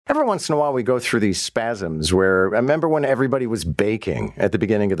Every once in a while, we go through these spasms where, remember when everybody was baking at the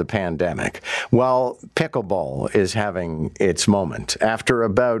beginning of the pandemic? Well, pickleball is having its moment. After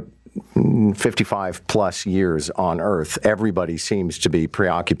about 55 plus years on Earth, everybody seems to be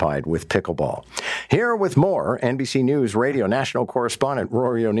preoccupied with pickleball. Here with more, NBC News Radio national correspondent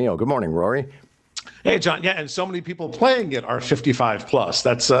Rory O'Neill. Good morning, Rory. Hey, John. Yeah, and so many people playing it are 55 plus.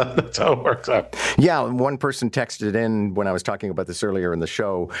 That's how it works out. Yeah, one person texted in when I was talking about this earlier in the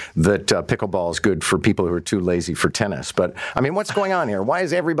show that pickleball is good for people who are too lazy for tennis. But, I mean, what's going on here? Why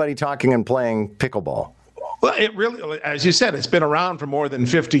is everybody talking and playing pickleball? Well, it really, as you said, it's been around for more than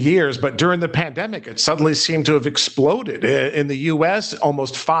 50 years, but during the pandemic, it suddenly seemed to have exploded. In the U.S.,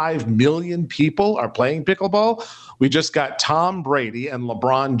 almost 5 million people are playing pickleball. We just got Tom Brady and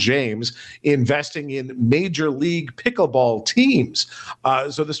LeBron James investing in major league pickleball teams.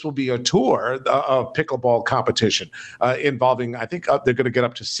 So this will be a tour of pickleball competition involving, I think they're going to get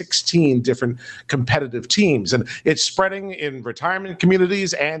up to 16 different competitive teams. And it's spreading in retirement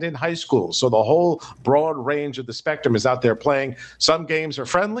communities and in high schools. So the whole broad range of the spectrum is out there playing. Some games are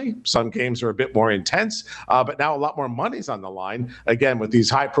friendly. Some games are a bit more intense. But now a lot more money's on the line. Again, with these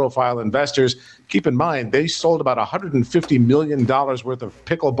high-profile investors, keep in mind, they sold about $150 million worth of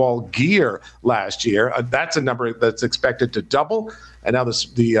pickleball gear last year. That's a number that's expected to double. And now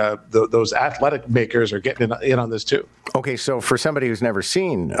those athletic makers are getting in on this too. Okay, so for somebody who's never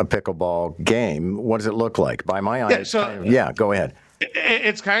seen a pickleball game, what does it look like? By my eyes, go ahead.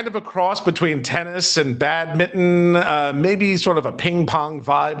 It's kind of a cross between tennis and badminton, maybe sort of a ping pong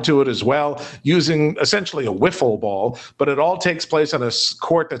vibe to it as well, using essentially a wiffle ball, but it all takes place on a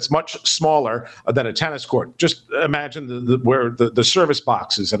court that's much smaller than a tennis court. Just imagine where the service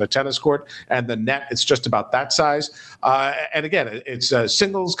box is in a tennis court and the net, it's just about that size. And again, it's a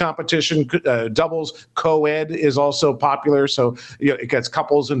singles competition, doubles, co-ed is also popular. So it gets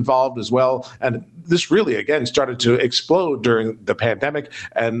couples involved as well. And this really, again, started to explode during the pandemic.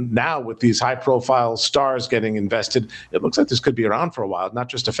 And now with these high-profile stars getting invested, it looks like this could be around for a while, not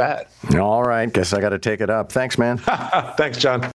just a fad. All right. Guess I got to take it up. Thanks, man. Thanks, John.